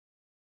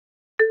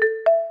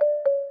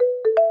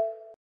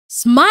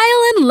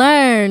Smile and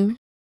learn.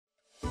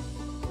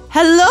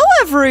 Hello,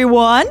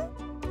 everyone.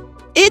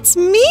 It's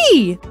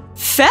me,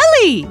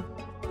 Feli,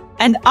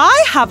 and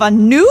I have a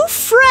new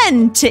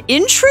friend to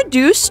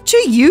introduce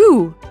to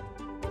you.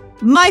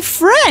 My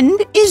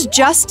friend is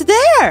just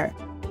there.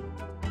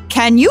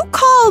 Can you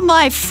call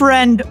my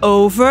friend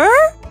over?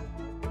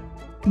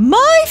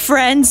 My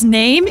friend's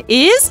name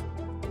is...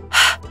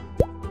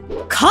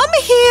 Come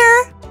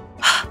here.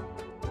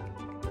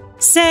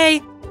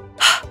 Say...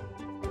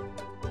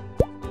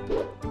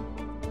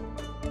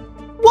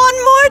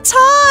 One more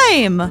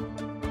time.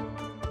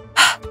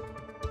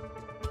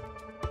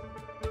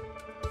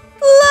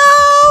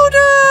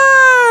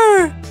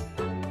 Louder.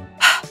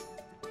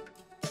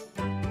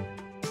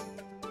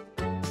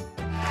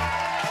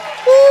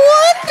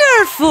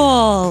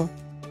 Wonderful.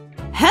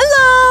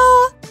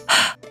 Hello.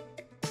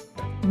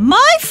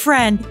 My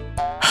friend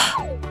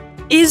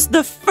is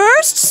the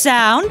first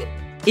sound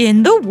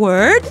in the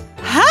word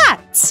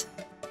hat.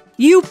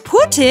 You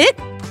put it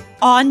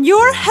on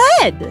your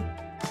head.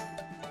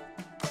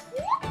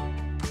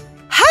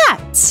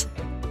 Hat.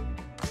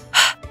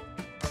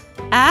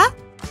 At.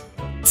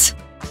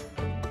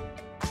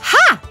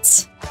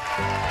 Hat.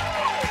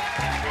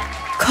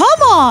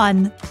 Come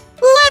on,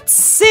 let's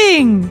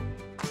sing.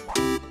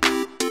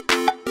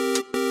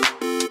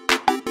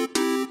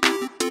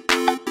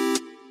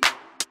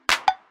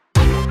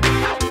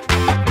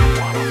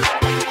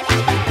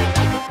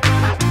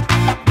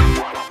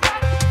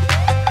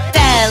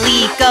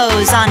 Feli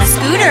goes on a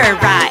scooter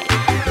ride.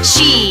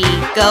 She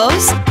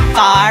goes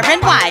far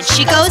and wide.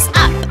 She goes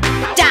up,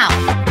 down,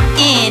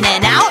 in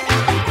and out.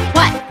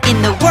 What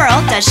in the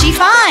world does she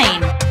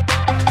find?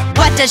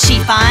 What does she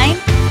find?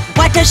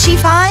 What does she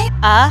find?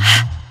 A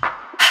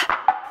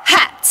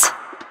hat.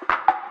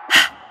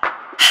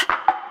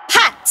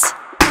 Hat.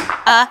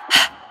 A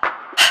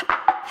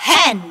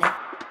hen.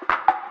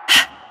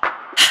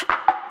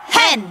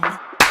 Hen.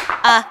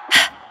 A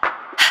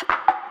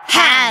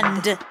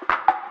hand.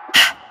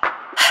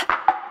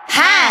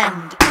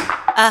 Hand.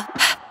 A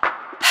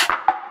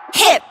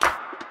hip.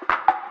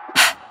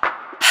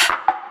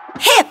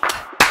 Hip.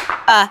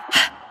 A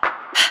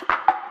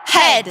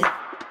head.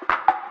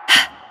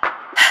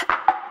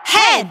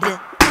 Head.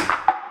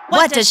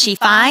 What does she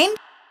find?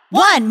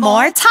 One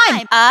more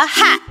time. A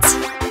hat.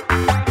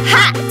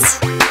 Hat.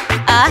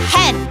 A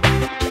hen.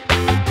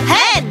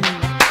 Hen.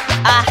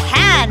 A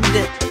hand.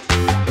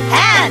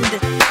 Hand.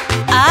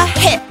 A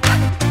hip.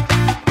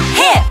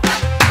 Hip.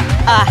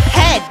 A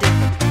head.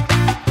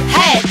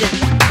 Head.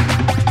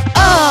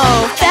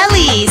 Oh,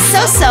 Feli,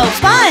 so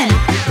fun!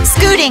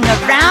 Scooting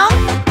around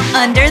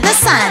under the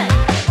sun.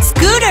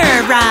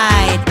 Scooter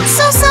ride,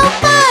 so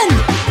fun!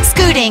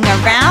 Scooting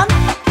around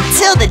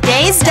till the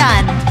day's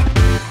done.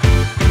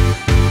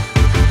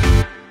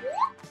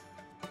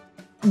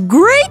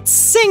 Great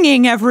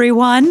singing,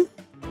 everyone.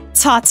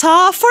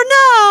 Ta-ta for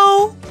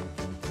now.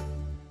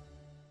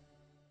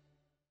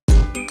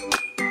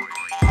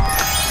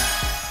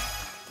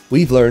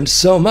 We've learned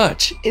so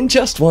much in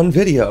just one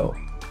video.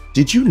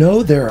 Did you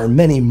know there are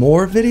many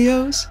more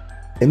videos?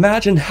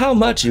 Imagine how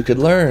much you could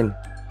learn.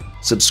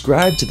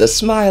 Subscribe to the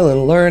Smile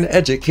and Learn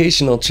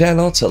educational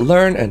channel to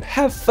learn and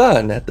have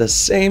fun at the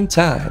same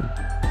time.